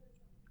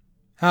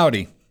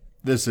Howdy,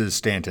 this is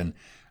Stanton.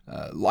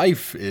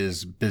 Life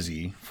is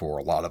busy for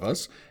a lot of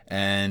us,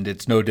 and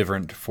it's no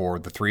different for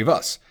the three of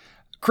us.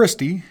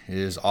 Christy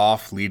is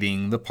off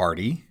leading the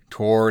party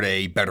toward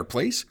a better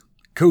place.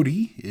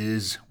 Cody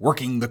is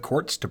working the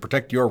courts to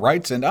protect your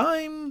rights, and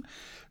I'm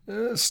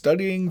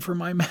studying for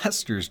my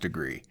master's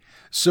degree.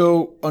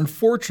 So,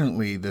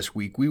 unfortunately, this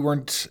week we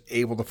weren't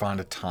able to find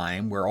a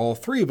time where all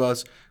three of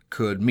us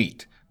could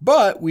meet.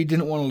 But we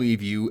didn't want to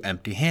leave you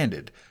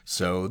empty-handed.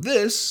 So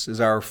this is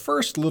our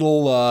first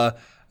little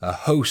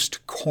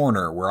host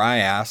corner where I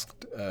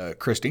asked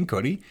Christy and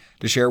Cody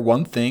to share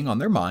one thing on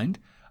their mind,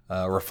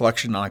 a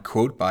reflection on a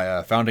quote by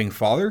a founding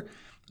father,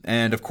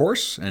 and of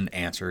course, an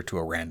answer to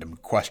a random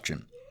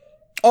question.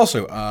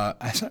 Also,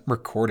 as I'm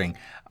recording,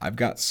 I've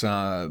got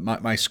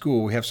my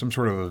school, we have some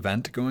sort of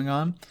event going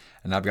on,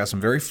 and I've got some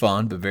very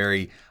fun but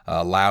very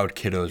loud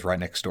kiddos right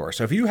next door.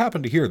 So if you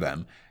happen to hear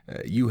them,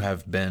 you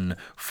have been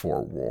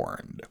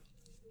forewarned.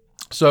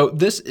 So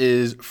this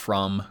is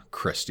from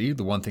Christy,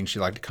 the one thing she'd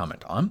like to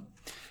comment on.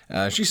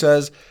 She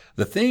says,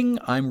 the thing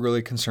I'm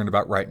really concerned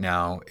about right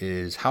now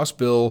is House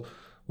Bill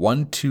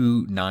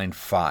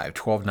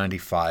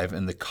 1295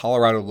 in the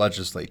Colorado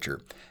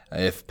legislature.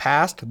 If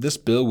passed, this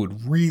bill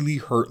would really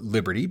hurt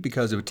liberty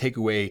because it would take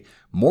away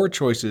more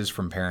choices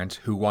from parents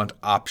who want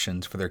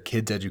options for their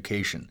kids'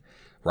 education.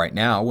 Right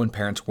now, when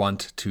parents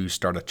want to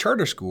start a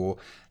charter school,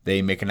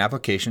 they make an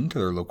application to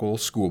their local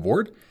school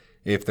board.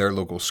 If their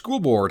local school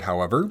board,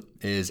 however,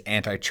 is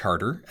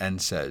anti-charter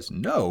and says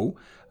no,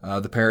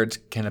 the parents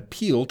can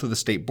appeal to the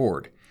state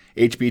board.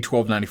 HB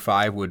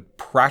 1295 would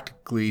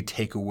practically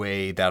take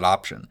away that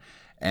option,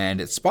 and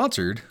it's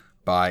sponsored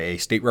by a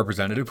state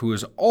representative who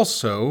is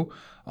also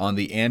on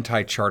the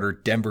anti-charter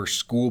Denver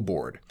school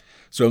board.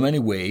 So in many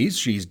ways,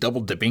 she's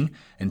double dipping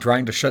and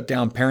trying to shut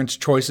down parents'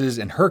 choices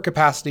in her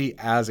capacity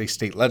as a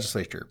state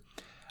legislator.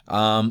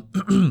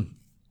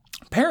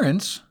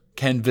 Parents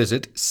can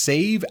visit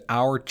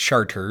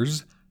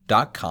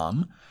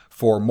saveourcharters.com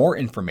for more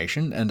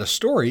information and a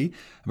story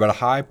about a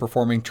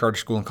high-performing charter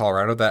school in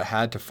Colorado that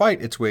had to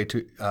fight its way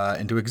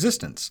into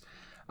existence.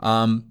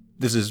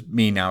 This is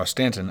me now,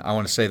 Stanton. I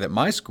want to say that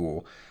my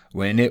school,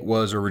 when it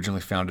was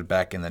originally founded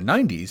back in the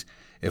 90s,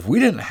 if we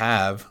didn't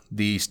have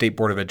the State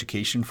Board of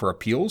Education for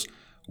appeals,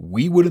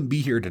 we wouldn't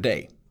be here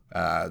today.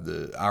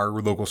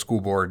 Our local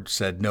school board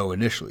said no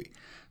initially.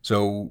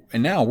 And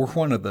now we're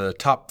one of the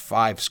top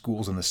 5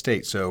 schools in the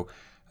state. So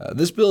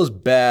this bill is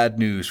bad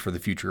news for the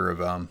future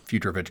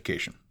of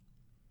education.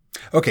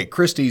 Okay,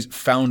 Christie's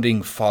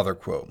founding father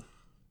quote.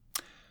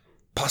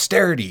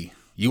 Posterity,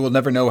 you will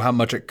never know how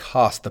much it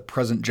cost the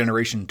present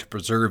generation to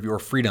preserve your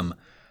freedom.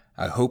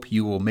 I hope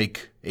you will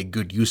make a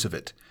good use of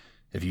it.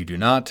 If you do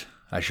not,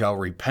 I shall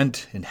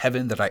repent in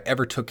heaven that I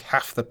ever took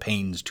half the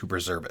pains to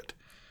preserve it.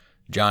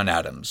 John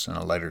Adams, in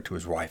a letter to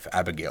his wife,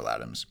 Abigail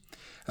Adams.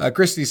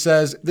 Christie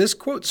says, this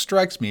quote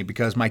strikes me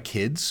because my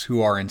kids,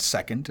 who are in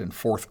 2nd and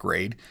 4th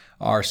grade,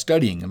 are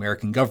studying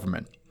American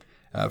government.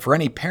 For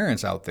any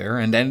parents out there,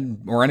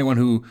 or anyone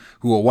who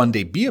will one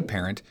day be a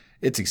parent,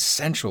 it's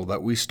essential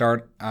that we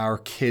start our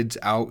kids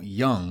out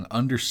young,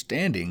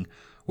 understanding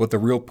what the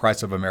real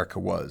price of America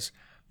was.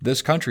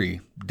 This country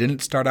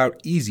didn't start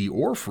out easy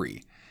or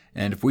free.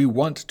 And if we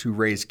want to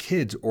raise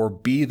kids or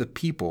be the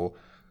people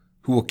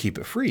who will keep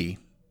it free,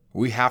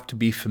 we have to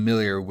be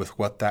familiar with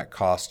what that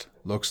cost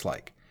looks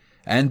like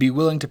and be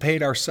willing to pay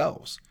it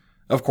ourselves.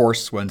 Of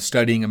course, when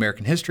studying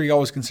American history,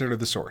 always consider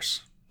the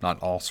source.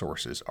 Not all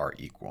sources are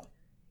equal.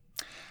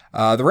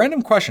 The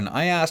random question,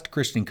 I asked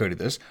Christy and Cody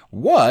this,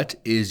 what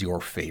is your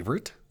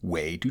favorite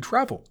way to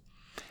travel?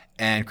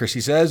 And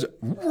Christy says,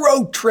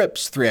 road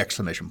trips, 3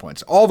 exclamation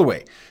points, all the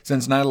way.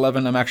 Since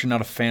 9/11, I'm actually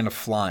not a fan of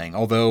flying,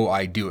 although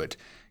I do it.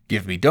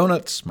 Give me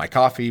donuts, my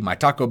coffee, my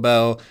Taco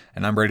Bell,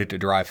 and I'm ready to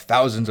drive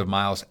thousands of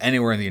miles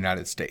anywhere in the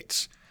United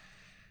States.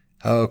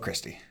 Oh,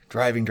 Christy,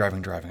 driving. I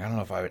don't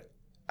know if I'd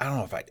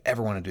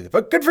ever want to do that,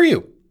 but good for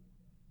you.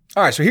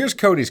 All right, so here's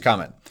Cody's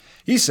comment.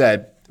 He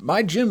said,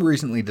 my gym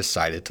recently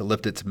decided to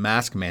lift its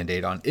mask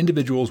mandate on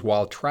individuals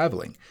while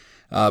traveling.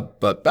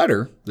 But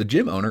better, the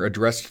gym owner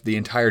addressed the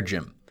entire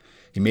gym.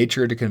 He made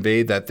sure to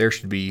convey that there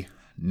should be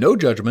no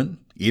judgment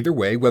either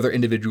way, whether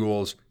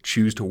individuals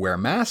choose to wear a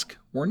mask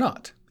or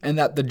not, and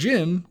that the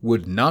gym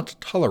would not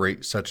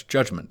tolerate such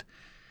judgment.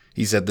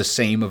 He said the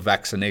same of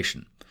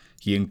vaccination.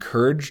 He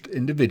encouraged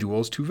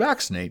individuals to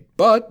vaccinate,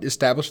 but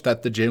established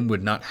that the gym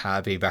would not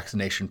have a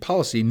vaccination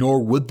policy,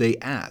 nor would they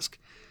ask.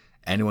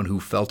 Anyone who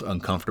felt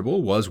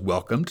uncomfortable was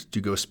welcomed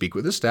to go speak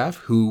with the staff,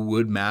 who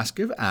would mask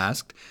if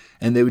asked,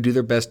 and they would do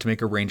their best to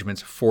make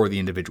arrangements for the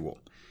individual.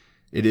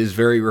 It is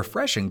very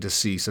refreshing to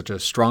see such a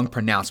strong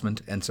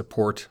pronouncement and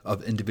support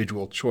of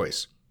individual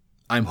choice.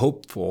 I'm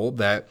hopeful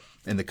that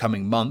in the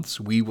coming months,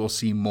 we will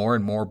see more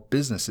and more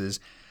businesses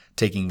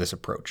taking this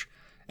approach.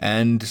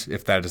 And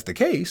if that is the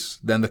case,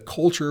 then the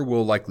culture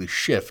will likely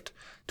shift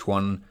to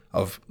one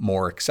of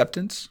more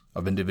acceptance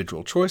of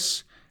individual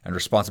choice and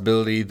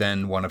responsibility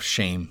than one of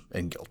shame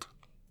and guilt.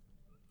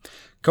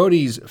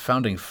 Cody's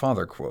founding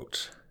father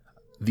quote,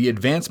 the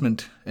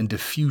advancement and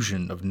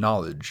diffusion of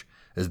knowledge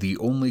as the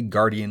only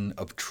guardian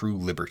of true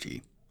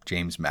liberty.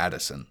 James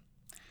Madison.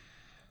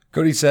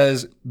 Cody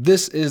says,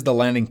 "This is the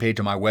landing page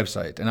on my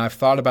website, and I've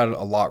thought about it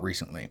a lot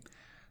recently.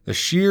 The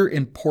sheer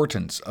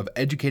importance of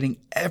educating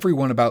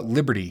everyone about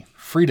liberty,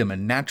 freedom,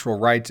 and natural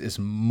rights is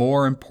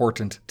more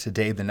important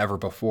today than ever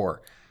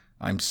before.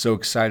 I'm so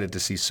excited to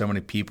see so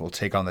many people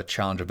take on the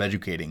challenge of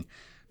educating,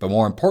 but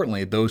more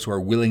importantly, those who are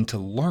willing to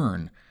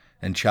learn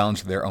and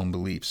challenge their own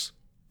beliefs.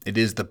 It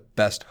is the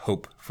best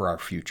hope for our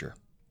future."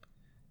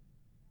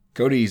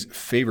 Cody's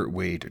favorite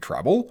way to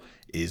travel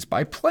is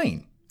by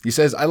plane. He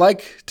says, "I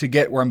like to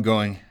get where I'm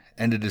going,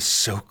 and it is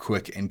so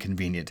quick and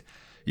convenient.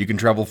 You can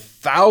travel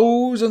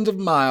thousands of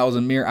miles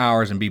in mere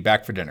hours and be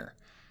back for dinner.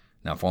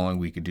 Now, if only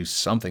we could do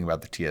something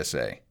about the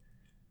TSA."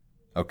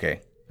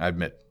 Okay, I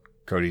admit,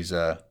 Cody's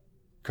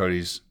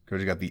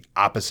got the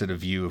opposite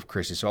of view of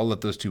Chrissy, so I'll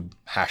let those two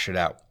hash it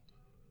out.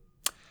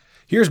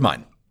 Here's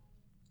mine.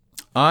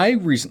 I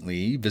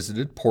recently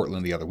visited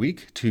Portland the other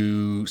week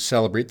to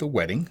celebrate the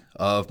wedding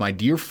of my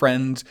dear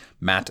friends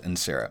Matt and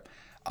Sarah.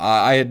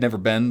 I had never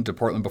been to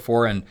Portland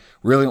before and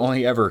really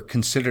only ever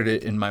considered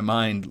it in my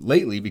mind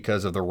lately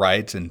because of the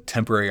riots and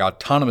temporary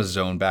autonomous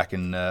zone back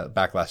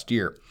last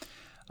year.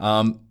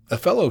 A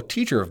fellow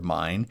teacher of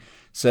mine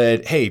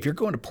said, "Hey, if you're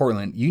going to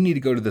Portland, you need to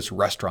go to this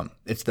restaurant.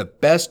 It's the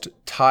best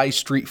Thai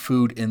street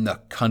food in the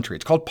country.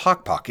 It's called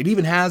Pok Pok. It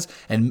even has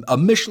a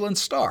Michelin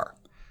star."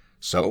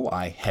 So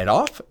I head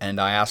off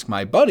and I ask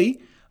my buddy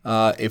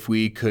if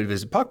we could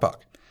visit Pok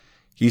Pok.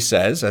 He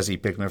says, as he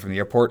picked me up from the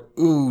airport,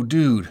 "Ooh,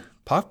 dude,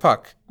 Pok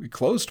Pok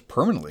closed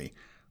permanently.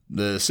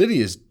 The city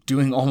is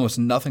doing almost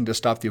nothing to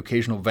stop the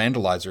occasional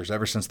vandalizers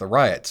ever since the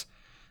riots.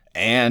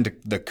 And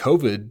the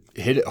COVID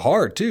hit it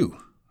hard, too.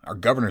 Our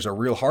governor's a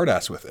real hard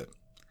ass with it."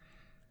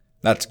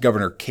 That's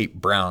Governor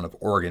Kate Brown of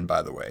Oregon,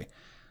 by the way.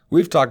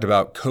 We've talked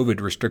about COVID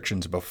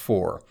restrictions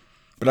before,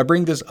 but I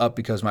bring this up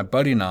because my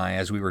buddy and I,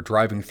 as we were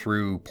driving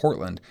through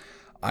Portland,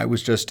 I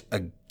was just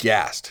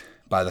aghast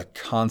by the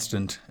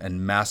constant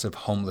and massive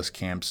homeless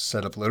camps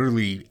set up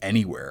literally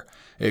anywhere.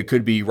 It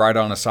could be right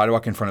on a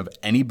sidewalk in front of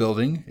any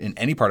building in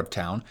any part of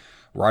town,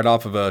 right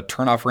off of a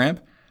turnoff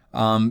ramp.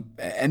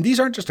 And these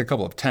aren't just a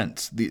couple of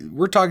tents.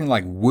 We're talking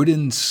like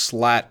wooden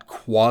slat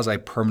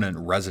quasi-permanent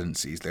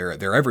residencies.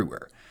 They're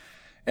everywhere.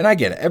 And I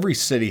get it. Every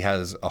city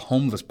has a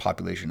homeless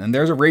population, and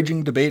there's a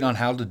raging debate on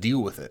how to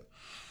deal with it.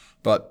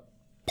 But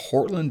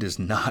Portland is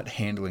not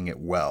handling it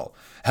well.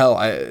 Hell,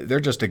 they're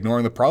just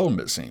ignoring the problem,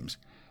 it seems.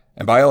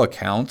 And by all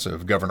accounts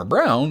of Governor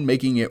Brown,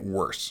 making it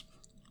worse.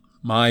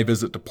 My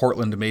visit to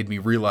Portland made me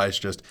realize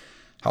just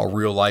how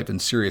real life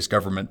and serious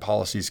government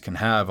policies can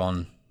have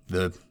on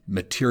the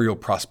material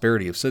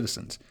prosperity of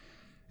citizens.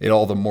 It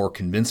all the more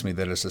convinced me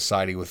that a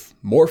society with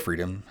more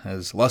freedom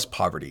has less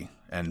poverty,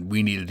 and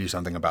we need to do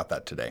something about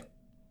that today.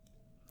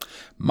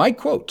 My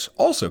quote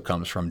also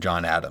comes from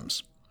John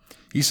Adams.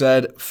 He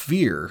said,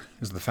 "Fear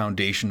is the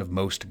foundation of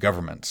most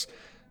governments,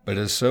 but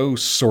is so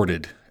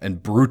sordid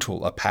and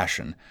brutal a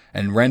passion,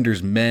 and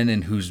renders men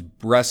in whose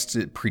breasts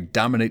it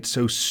predominates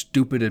so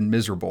stupid and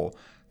miserable,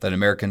 that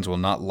Americans will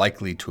not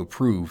likely to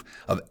approve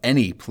of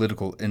any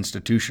political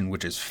institution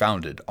which is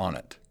founded on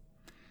it."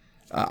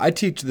 I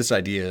teach this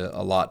idea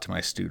a lot to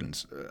my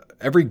students.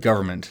 Every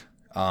government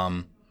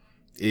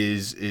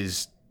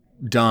is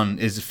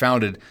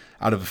founded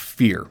out of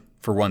fear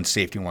for one's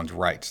safety and one's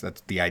rights.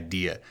 That's the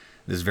idea.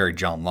 This is very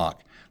John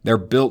Locke. They're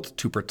built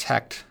to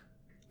protect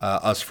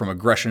us from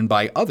aggression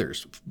by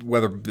others,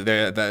 whether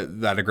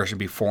that aggression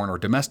be foreign or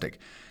domestic.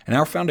 And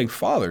our founding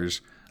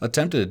fathers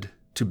attempted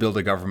to build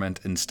a government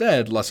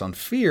instead less on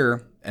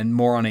fear and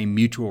more on a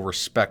mutual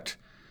respect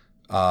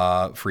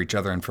for each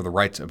other and for the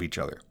rights of each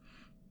other.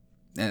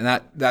 And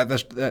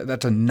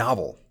that's a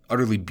novel,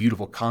 utterly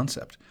beautiful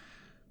concept.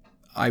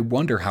 I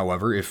wonder,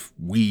 however, if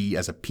we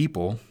as a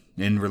people,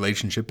 in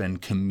relationship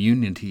and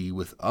community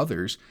with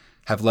others,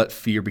 have let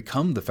fear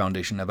become the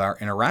foundation of our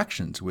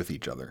interactions with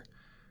each other.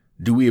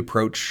 Do we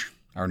approach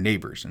our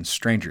neighbors and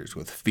strangers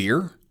with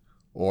fear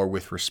or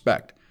with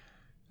respect?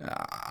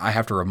 I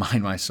have to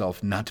remind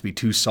myself not to be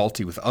too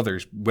salty with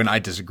others when I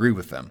disagree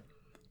with them.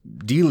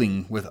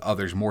 Dealing with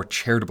others more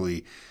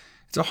charitably,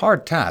 it's a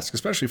hard task,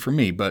 especially for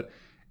me, but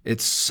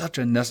it's such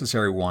a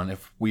necessary one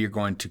if we are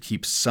going to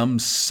keep some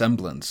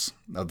semblance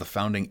of the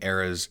founding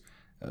era's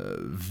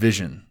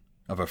vision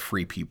of a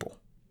free people.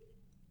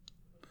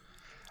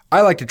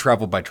 I like to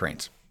travel by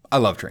trains. I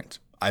love trains.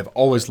 I've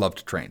always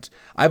loved trains.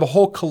 I have a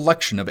whole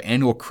collection of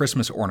annual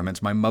Christmas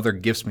ornaments my mother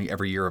gifts me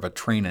every year of a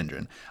train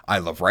engine. I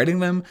love riding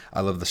them. I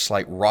love the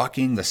slight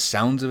rocking, the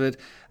sounds of it.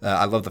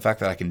 I love the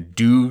fact that I can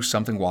do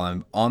something while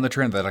I'm on the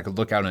train, that I can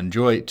look out and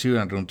enjoy it too,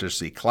 and I don't just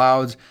see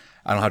clouds.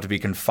 I don't have to be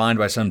confined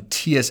by some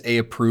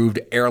TSA-approved,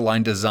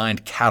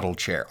 airline-designed cattle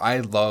chair. I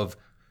love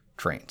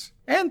trains.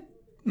 And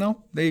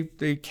no, they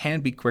can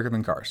be quicker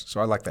than cars,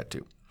 so I like that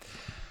too.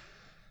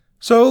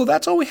 So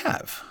that's all we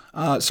have.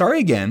 Sorry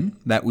again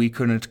that we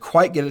couldn't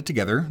quite get it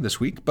together this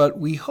week, but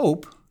we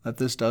hope that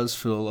this does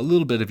fill a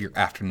little bit of your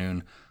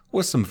afternoon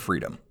with some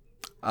freedom.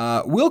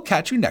 We'll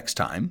catch you next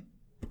time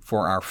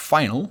for our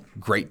final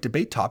great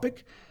debate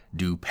topic,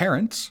 Do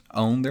parents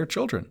own their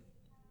children?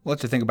 We'll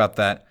let you think about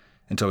that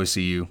until we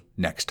see you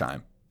next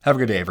time. Have a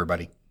good day,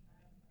 everybody.